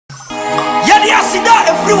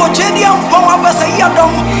Every Wachedian Power say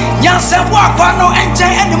Yadom, Yansa Wakano and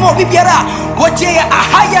Jay and the Mobiera, what ye a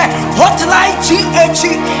higher hotline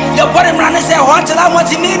GH, the bottom runner say hotline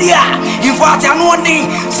multimedia. In fact, I'm one day,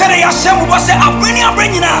 said I was a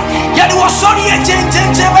bringing up. Yet was sorry a change,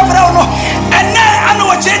 and now I know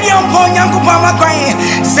a Wachedian Pong Yanko Pama crying,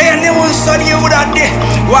 saying they was sorry you would have did.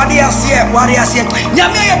 What they are here,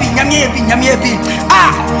 Yamie.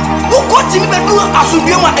 Ah, who got him and do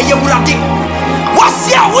Asubima a Yamurati?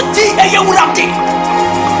 What's your woody a Yamurati?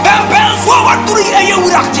 Pampan forward 3 a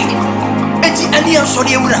Yamurati. Eti Indian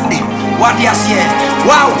Sodi Yamurati. What they are here?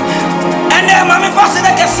 Wow. And then Mammy Fasten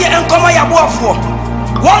I can see and come my for.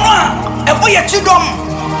 One, a boy at Chidom.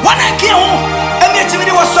 One I came home. And yet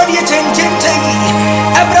it was Sodi change.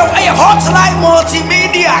 Every hotline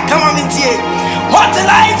multimedia. Come on, it's here.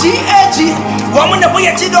 Hotline GAG. Woman the boy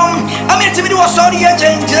at Chidom. I mean to me was sorry a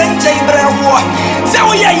change. So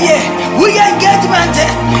we engagement.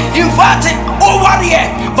 In fact, oh warrior,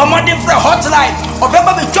 but my different hotline. Or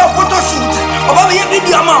baby job photo shoot. Or baby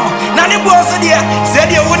video mount. None of us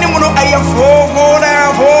said you wouldn't know I have 4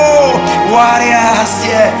 warriors.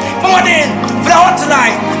 Yeah, Mama then for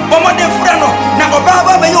hotline. Mama then friend. Now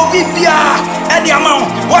Baba may you be at the amount.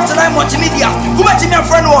 Hotline multimedia. Who met me a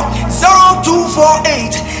friend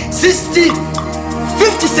 0248 60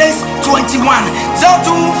 56 21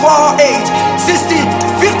 0248 60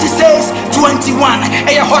 56 21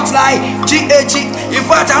 a hotline GH. In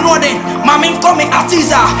fact, I know that Mammy call me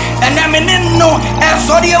Atiza and I'm in no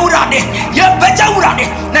sorry urade. You better urade.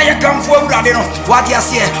 Now you come for urade. What you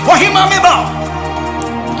say? What him Mabel?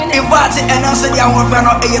 In fact, and I said, I want to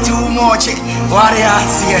know too much. What you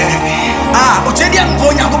say? Ah, Ochedian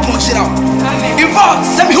Ponya go punch it out. In fact,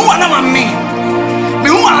 some who are not me. Me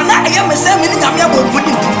who are not, I am a same meaning I'm able to put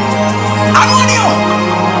it. I know you.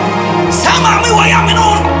 Some are me, why am I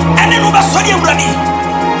on? And then over Sodium Brady.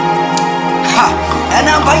 Ha, and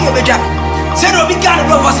I'm by your better. Said, no, be kind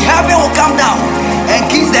of us, heaven will come down and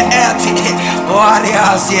kiss the air. What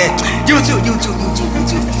you say? You too.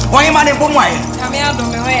 Why am I the boy?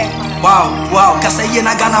 Wow, Cassayan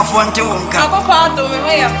Gana Fontonka.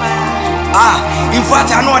 Ah, in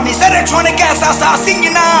fact, I know this electronic gas as I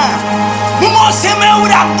singing now. Mumo Sema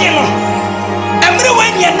would have dinner.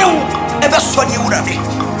 Everywhere you know, ever saw you would have it.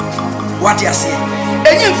 What you say?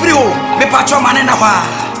 And you free, me patron Manena,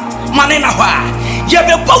 you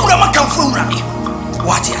be bold of a comfort.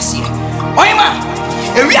 What you say? Why, ma?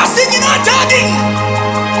 If we are singing our daddy,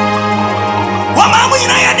 what am we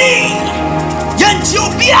in?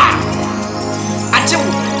 Yantopia until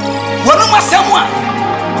one of my someone.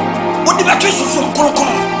 What the batteries from Korokon,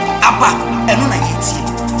 Abba, and Nuna Yeti.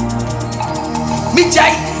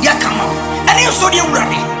 Mijai, Yakama, and you saw the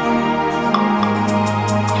running.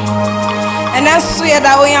 And I swear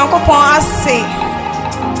that we uncle Pon say,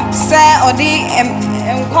 Sir, or the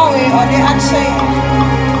calling or the action,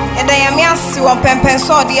 and I am Yasu on Pempen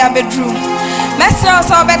saw the bedroom. Master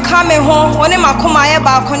saw be coming home, one in my Kumaya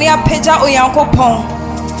balcony, a pager or Uncle Pon.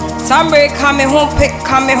 Somebody coming home,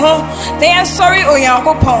 they are sorry, or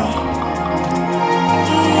Uncle Pon.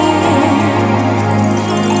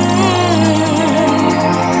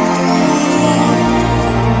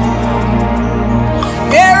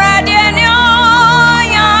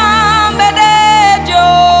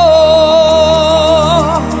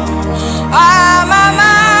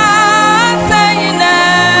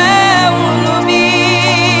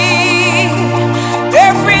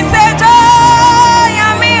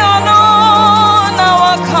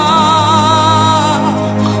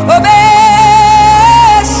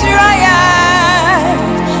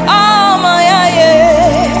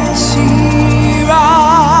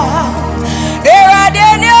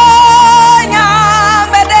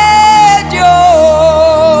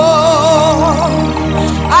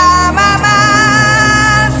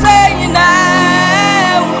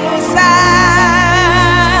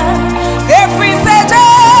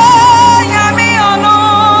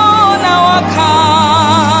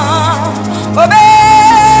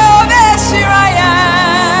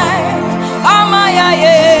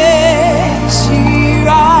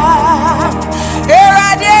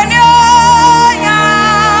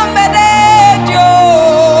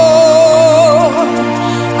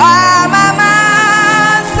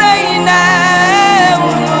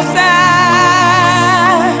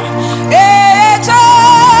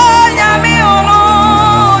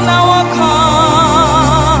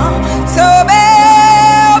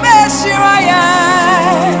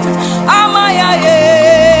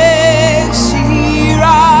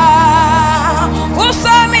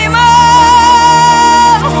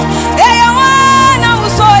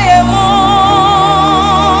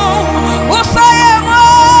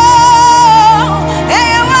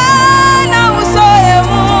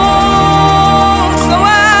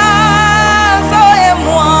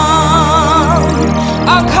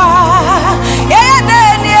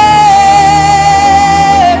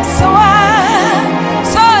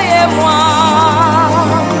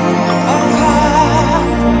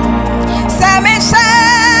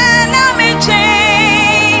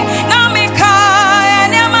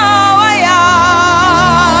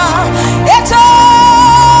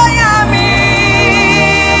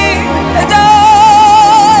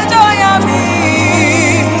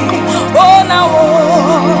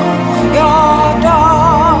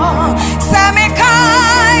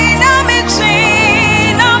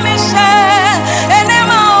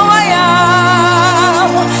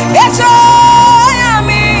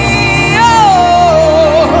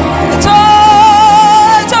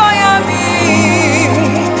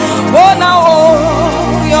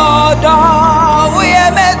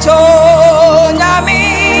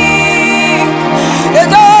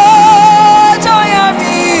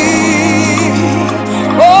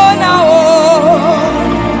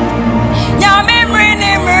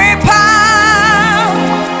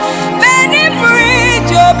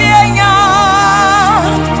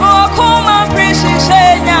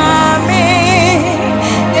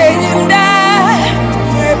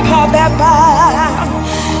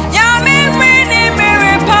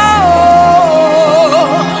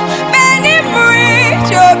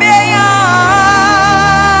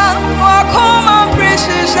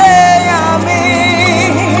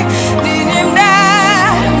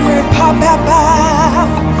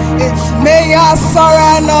 ya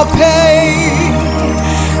sorrow no pain.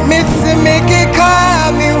 Mitsi miki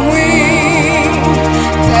kami hui.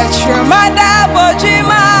 Touch your mother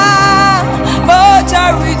bojima.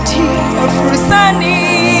 Mojariti frusani.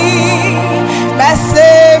 Bese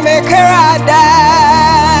me karada.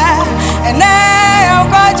 And I'm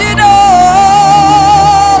going to do.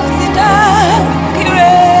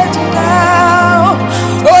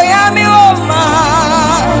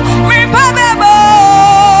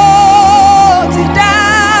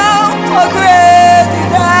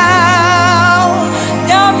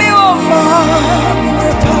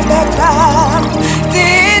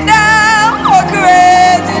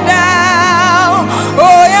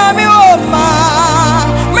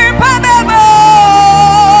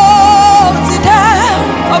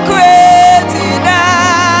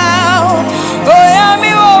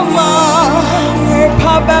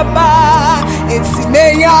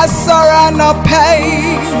 Sorrow no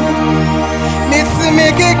pain. Mitsi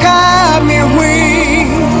miki kami hui.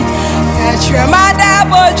 Touch your mother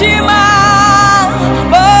bojima.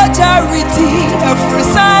 Mojariti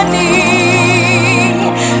frusani.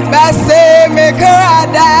 Base me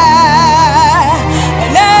karada.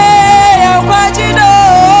 And I'm quite you know.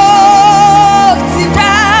 Sit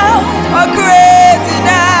down or crazy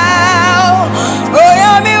down. Oh,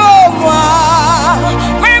 yummy woman.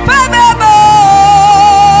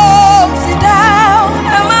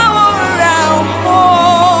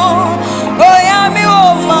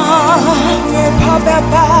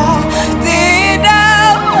 Baba, did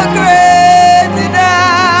now, great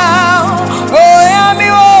now. Oh, yeah, me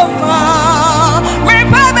woman, me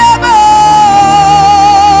Baba,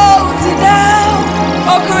 sit down,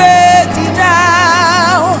 oh, crazy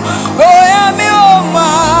now. Oh, yeah, me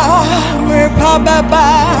woman, me Baba,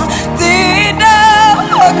 did now,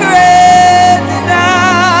 oh, crazy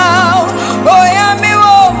now. Oh, yeah, me woman,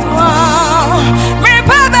 me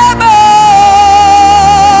Baba,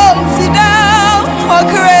 sit down,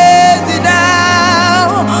 oh,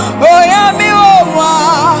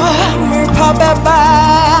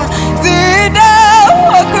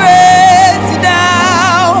 crazy.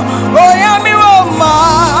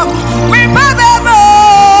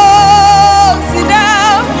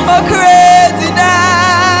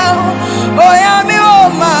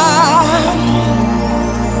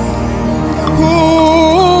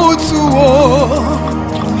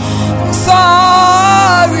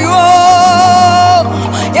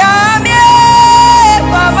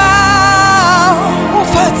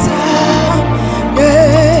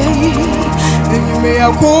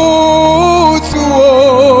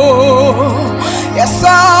 Yes,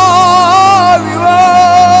 sorry,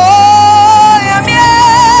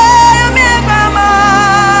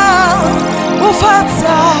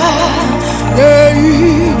 Ufata,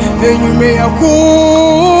 and you may have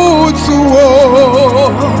good to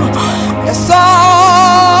yes,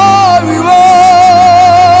 sorry,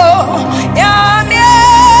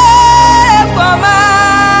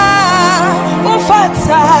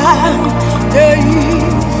 Ufata,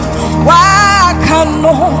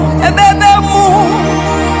 Wakano, a baby moon.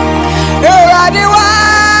 Eradi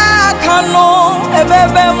wakano, a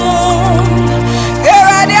baby moon.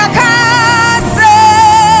 Eradi akase,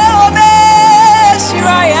 obe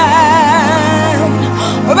shirayan,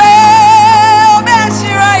 obe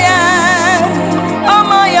shirayan.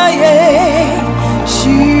 Amaya ye,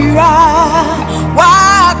 shira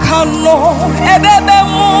wakano, a baby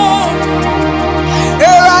moon.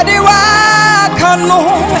 Eradi wakano,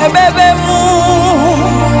 a baby moon.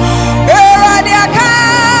 Eradi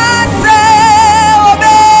akase,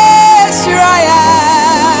 obe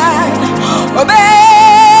shirayan, obe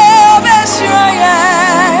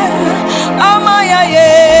shirayan. Amaya ye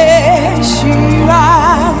shira.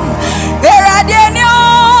 Eradi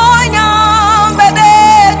enyonya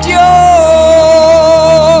bedejo.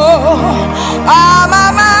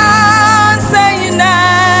 Amama say na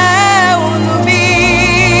unubi.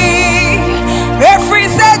 Every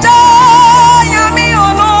sejo yami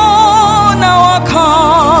ono na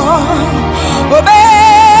wakon. Obe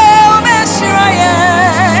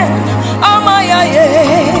shirayan. Amaya ye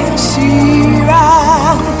shira.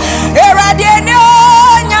 Eradi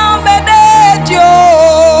enyonya bedejo.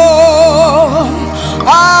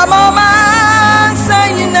 Amama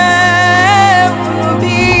say na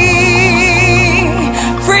unubi.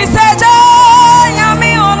 Free sejo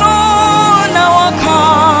yami ono na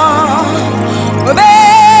wakon. Obe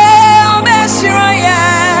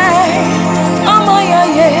shirayan. Amaya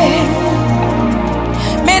ye.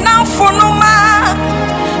 Me na funuma.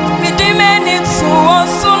 Me dimeni tu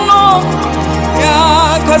suno. Ya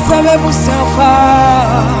kasame busafa.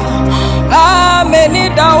 Ameni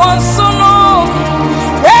da wansuno.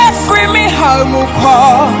 muko.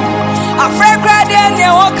 Africa de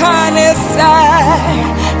what can I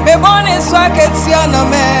say? Me born in Swaketiana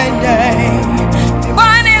menye. Me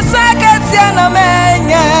born in Swaketiana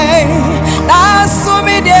menye. That's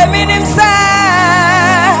me de minim say.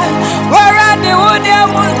 Where are the wood I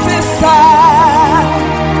want to say?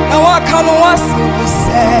 No what can was you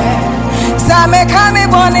say? Same can me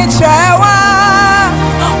born in Trawa.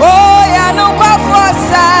 Oh ya no kwa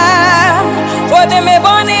fosa. Oh de me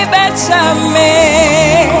born in Betchame.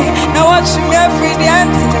 Now watch me every day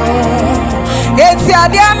until it's a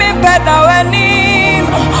dear me better when him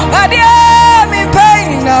a dear me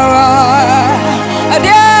pain a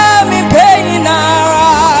dear me pain a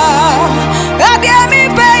dear me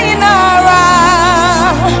pain a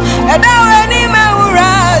dear when him a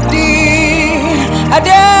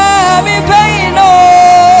dear me pain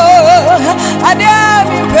a dear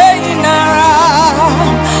me pain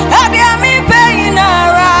a dear me pain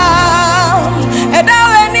a dear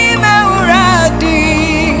when him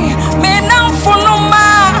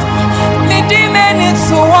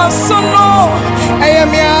so once no I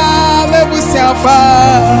am ya mebusiafa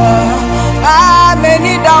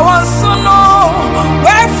many that once no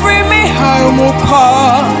where free me hamuko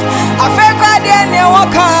Africa de ne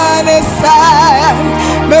wakan say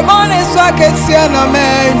me born in Swaketiana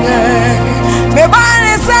menye me born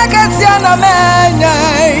in Swaketiana menye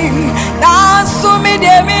dance me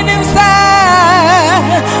de minim say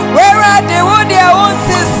where are the wood I want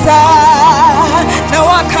to say now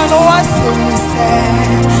I can't was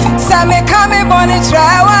Same kame boni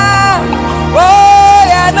trawa. Oh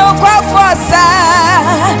ya no kwa fosa.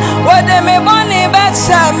 Wode me boni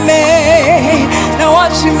betchame. Now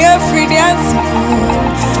watch me every day until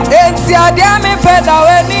it's ya dia me peda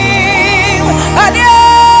weni. Adia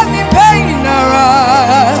me pain ara.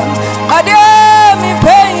 Adia me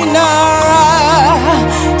pain ara.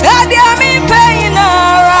 Adia me pain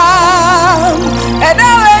ara. Eda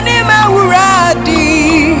weni me uradi.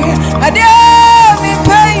 Adia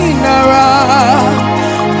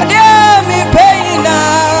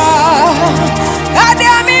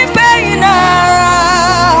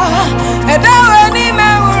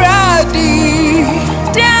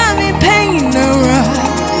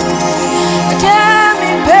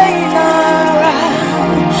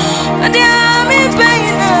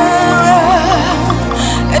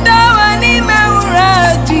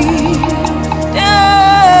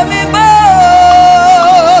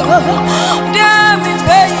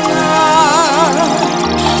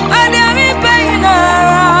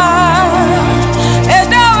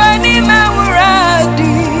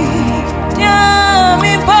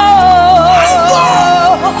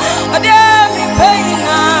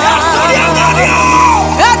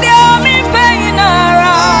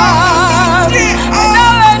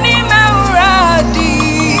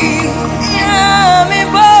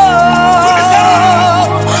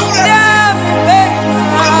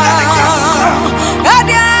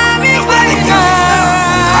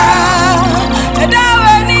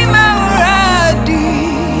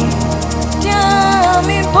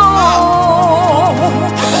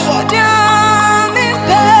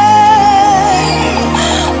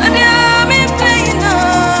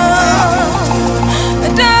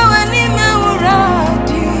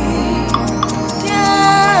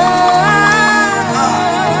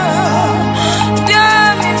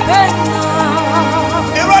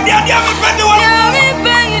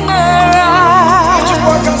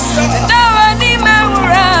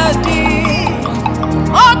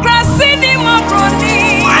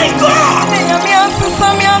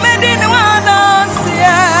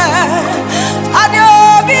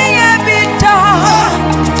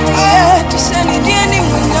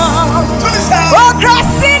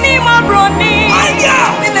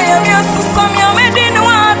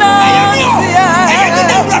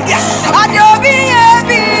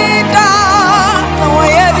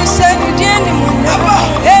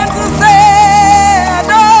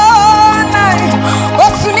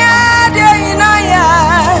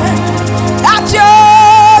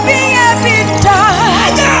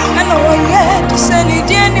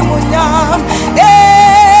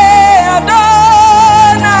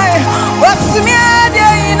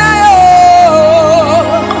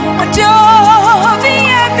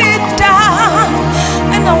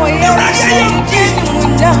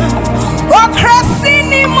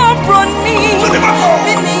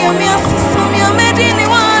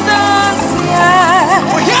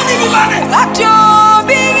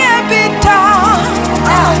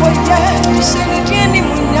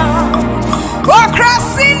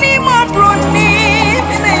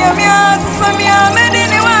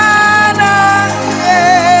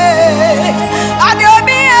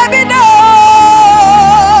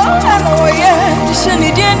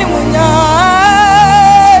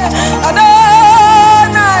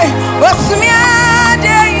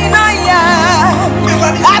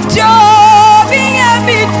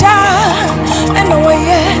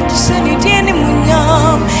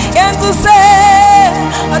to say,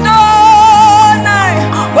 Adonai,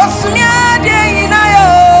 what's me a day in Ayo?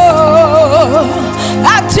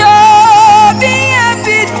 At your being a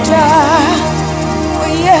bitter, oh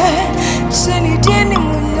yeah, send it in him.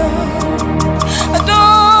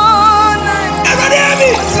 Adonai,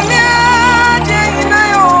 what's me a day in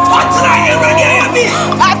Ayo? What's like me?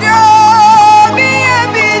 At your being a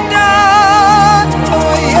bitter,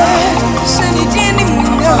 oh yeah, send it in him.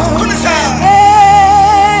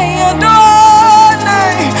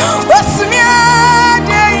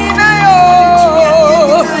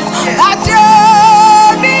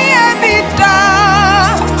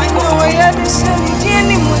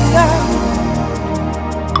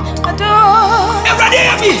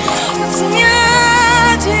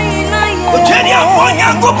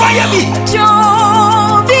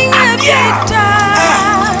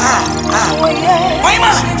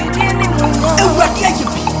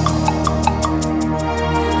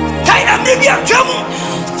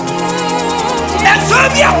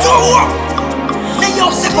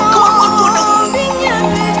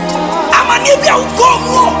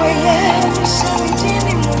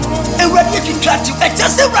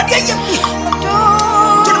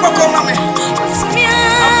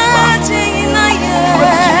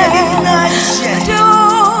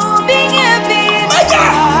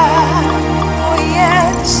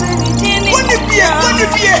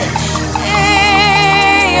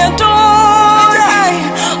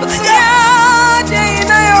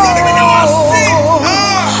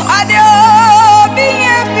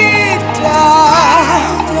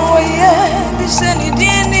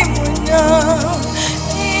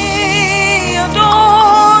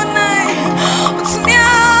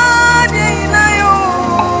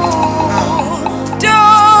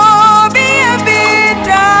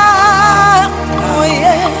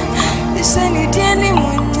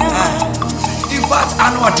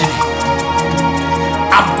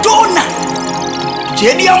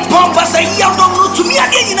 Jediam pompa sa yam no tumi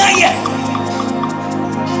ade nyina ye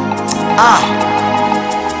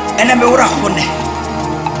ene me wura hone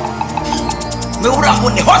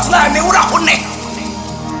hotline me wura hone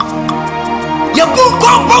ya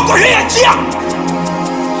bum ko he tia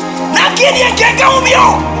na kidi enkenka umio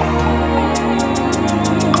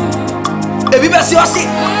ebi besi wasi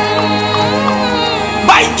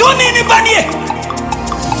bai toni ni banie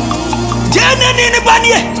jene ni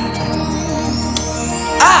banie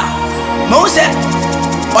Mose,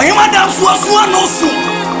 Ohima dam suwa no su.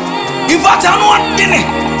 Ivata no adene.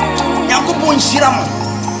 Yankopon shiramo.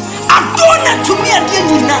 Adona tumi ade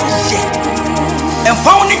nyina ye.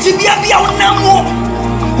 Emfa woni tibia bia wonamo.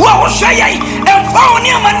 Wa wo hwayai, emfa woni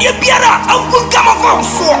amane biara abunka mafo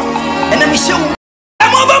so. Ena mi hyewu.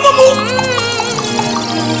 Emobamumu.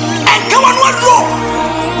 Enka wonu adro.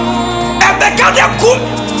 Ebeka de ku.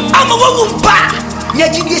 Amawo mpa.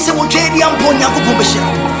 Nyagidi se wo twedi ampo Yankopon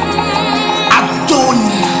behira.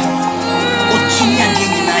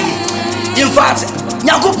 In fact,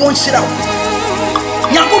 Yakupon Shira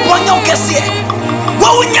Yakupon Yokese,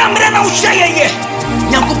 Wo Yamra Shaya,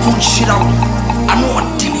 Yakupon Shira, I know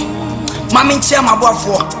what Timmy. Mammy Chama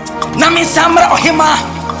Buffo, Nami Samra or Hima,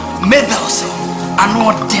 Mabel, so I know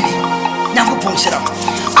what Timmy. Yakupon Shira.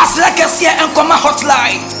 As like I see and come a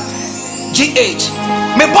hotline. GH,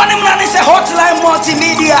 me bonim na say hotline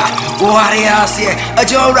multimedia. Warriors here, a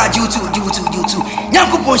jora YouTube.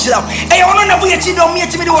 Yankupon shira. Eh, ono na buye ti do me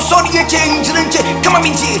ti me was sorry change. Come on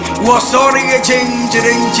minti. Was sorry change.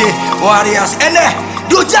 Warriors. And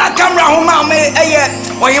do ja camera homa me eh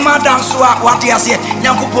oyema dance what you say.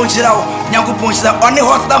 Yankupon shira. On the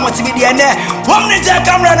hotline multimedia ne. Hom ne ja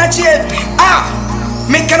camera na chi.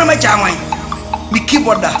 Me kana ma jamai. Me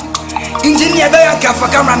keyboard da. Engineer be yanka for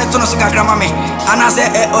camera ne tono so kakra me and I say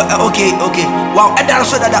okay wow edar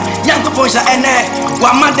so dada Yankopon sha ene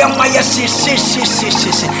wa madam wa ye shi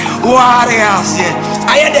warriors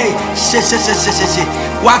ayede shi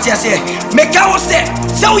what you say make I say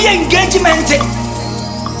so we engagement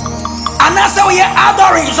and I say we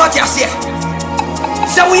adoring so you say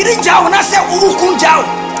so we reach out na say ukun jaw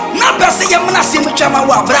na bese ye mna se mtwama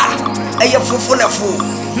wa bra eye fufulefo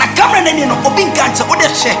na camera ne no obi nkanche o de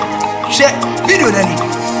hwe video nani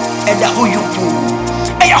eda ho yupo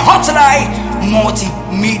eya hotline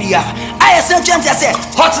multimedia I say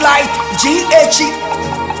hotline GH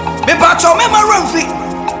me patcho me maramfi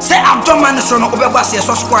say abdomen so no obegba say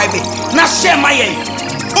subscribe na share my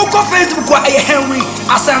uko Facebook wa Henry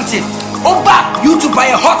Asante oba YouTube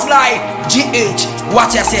by hotline GH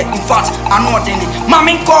what you say in fact I know deni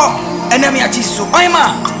mama nko enemi atiso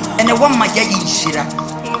oyma ene one ma ya yishira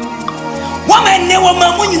woman ne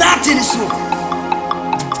woman munyina atini so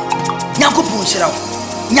Yankopon shira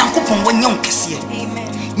nyankopon wonyon kese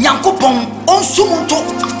nyankopon onsumunto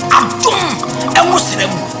adom enwo serem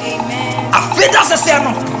afeda sese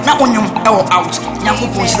no na onyom ewo out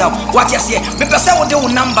nyankopon sida what you say me pese wo de wo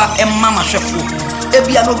number e mama hwefo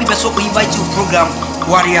ebia no bi pese ko invite you program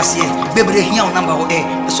warriors here bebre hia wo number wo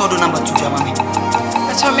so do number 2 jama me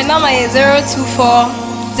so my number is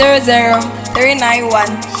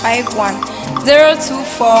 024003951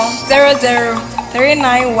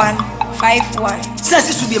 024003951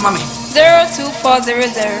 sense su bi mama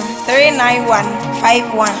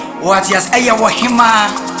 024003951 what you say wo hima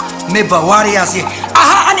Mabel warriors here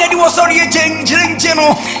aha ane di wo sorry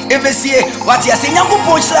jenjeno evesie what you say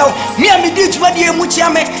nyankopon chira me am di djuma di emu chia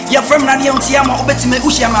me ya frem na de ntia ma obetime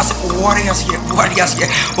uhia na se warriors here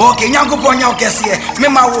okay nyankopon nya okese me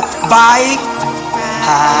ma wo bye